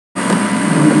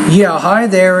Yeah, hi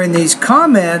there. In these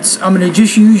comments, I'm going to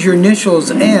just use your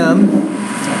initials M,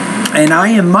 and I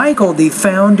am Michael, the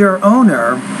founder,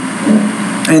 owner,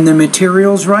 and the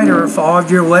materials writer for all of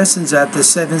your lessons at the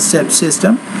 7-step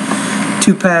system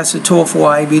to pass the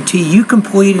TOEFL IBT. You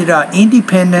completed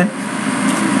independent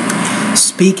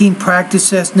speaking practice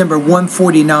test number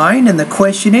 149, and the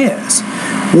question is,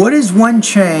 what is one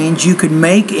change you could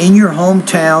make in your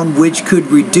hometown which could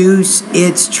reduce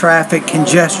its traffic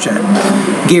congestion?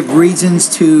 Give reasons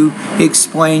to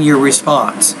explain your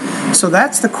response. So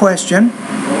that's the question.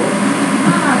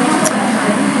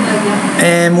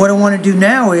 And what I want to do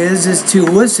now is to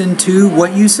listen to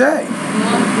what you say.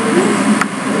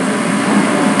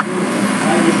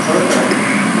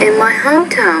 In my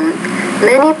hometown,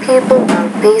 many people are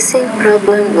facing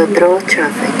problems with road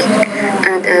traffic,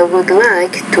 and I would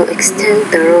like to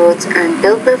extend the roads and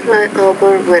build a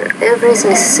flyover wherever is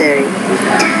necessary.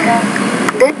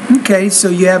 Okay, so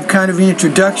you have kind of an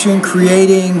introduction,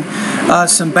 creating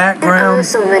some background. There are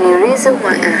so many reasons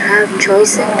why I have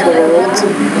chosen the roads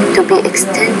to be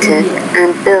extended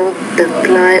and build the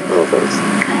flyovers.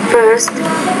 First,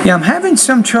 yeah, I'm having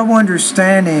some trouble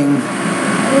understanding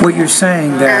what you're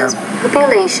saying there. As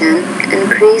population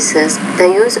increases, the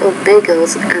use of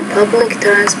vehicles and public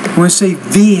transport When we say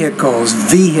vehicles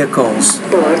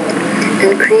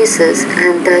increases,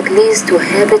 and that leads to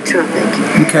heavy traffic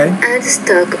and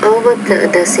stuck over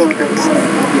the signals.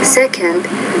 Second,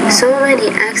 so many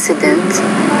accidents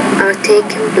are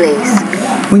taking place.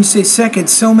 When you say second,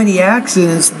 so many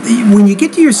accidents, when you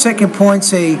get to your second point,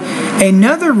 say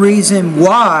another reason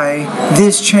why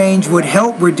this change would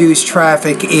help reduce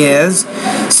traffic is,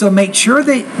 so make sure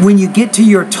that when you get to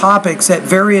your topics at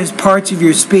various parts of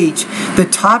your speech, the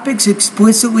topics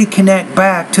explicitly connect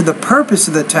back to the purpose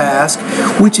of the task,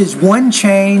 which is one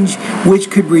change which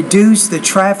could reduce the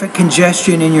traffic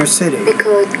congestion in your city.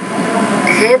 Because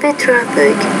heavy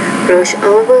traffic rush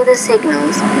over the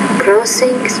signals,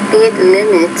 crossing speed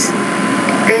limits,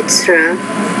 etc.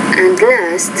 And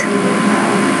last,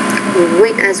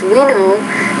 as we know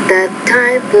that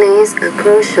time plays a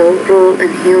crucial role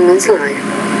in humans' life.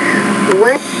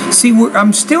 See,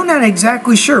 I'm still not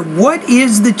exactly sure. What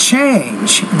is the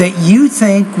change that you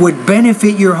think would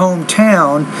benefit your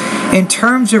hometown in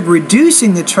terms of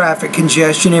reducing the traffic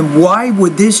congestion, and why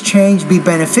would this change be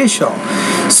beneficial?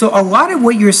 So a lot of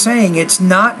what you're saying, it's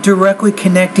not directly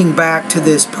connecting back to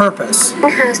this purpose.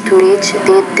 One has to reach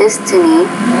their destiny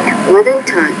within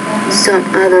time. Some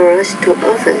other rush to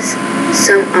office.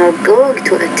 Some are going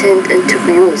to attend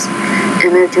interviews,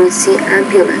 emergency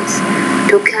ambulance,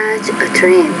 to catch a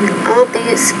train. All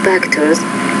these factors,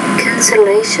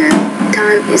 cancellation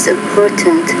time is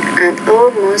important, and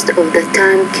almost of the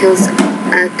time kills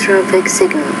a traffic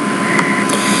signal.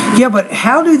 Yeah, but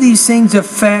how do these things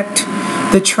affect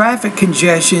the traffic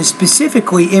congestion,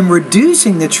 specifically in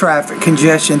reducing the traffic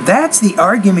congestion? That's the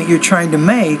argument you're trying to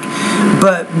make,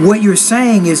 but what you're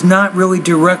saying is not really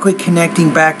directly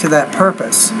connecting back to that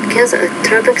purpose. Because a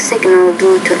traffic signal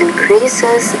due to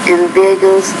increases in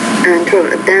vehicles and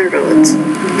then roads.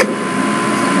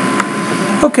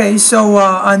 Okay, so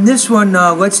on this one,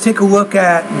 let's take a look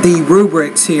at the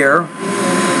rubrics here.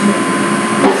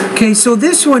 Okay, so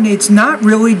this one, it's not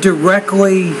really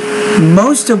directly,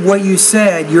 most of what you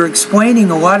said, you're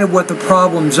explaining a lot of what the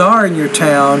problems are in your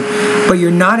town, but you're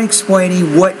not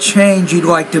explaining what change you'd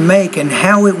like to make and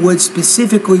how it would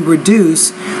specifically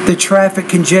reduce the traffic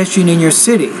congestion in your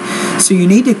city. So you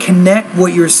need to connect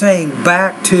what you're saying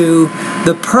back to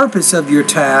the purpose of your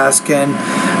task, and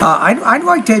I'd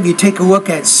like to have you take a look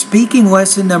at speaking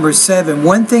lesson number 7.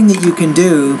 One thing that you can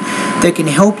do that can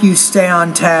help you stay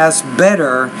on task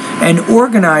better and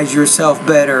organize yourself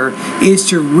better is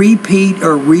to repeat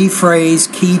or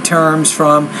rephrase key terms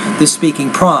from the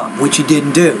speaking prompt, which you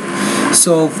didn't do.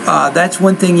 So that's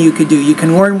one thing you could do. You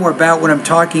can learn more about what I'm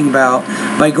talking about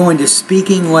by going to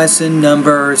speaking lesson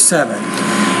number 7.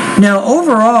 Now,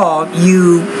 overall,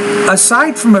 you,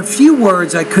 aside from a few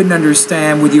words I couldn't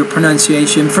understand with your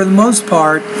pronunciation, for the most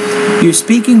part, you're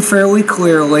speaking fairly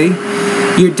clearly.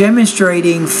 You're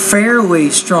demonstrating fairly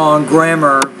strong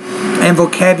grammar and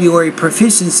vocabulary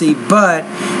proficiency, but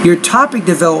your topic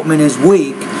development is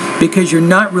weak because you're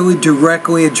not really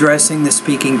directly addressing the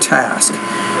speaking task.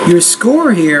 Your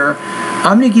score here,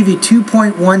 I'm going to give you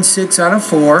 2.16 out of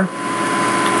 4,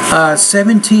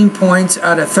 17 points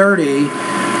out of 30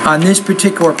 on this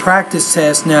particular practice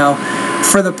test. Now,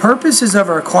 for the purposes of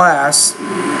our class,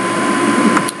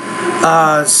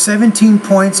 17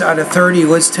 points out of 30,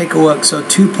 let's take a look. So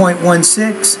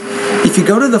 2.16, if you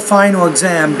go to the final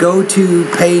exam, go to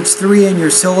page 3 in your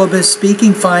syllabus,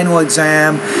 speaking final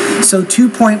exam. So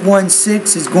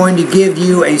 2.16 is going to give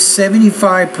you a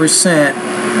 75%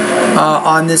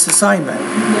 on this assignment.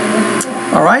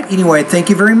 All right, anyway, thank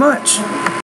you very much.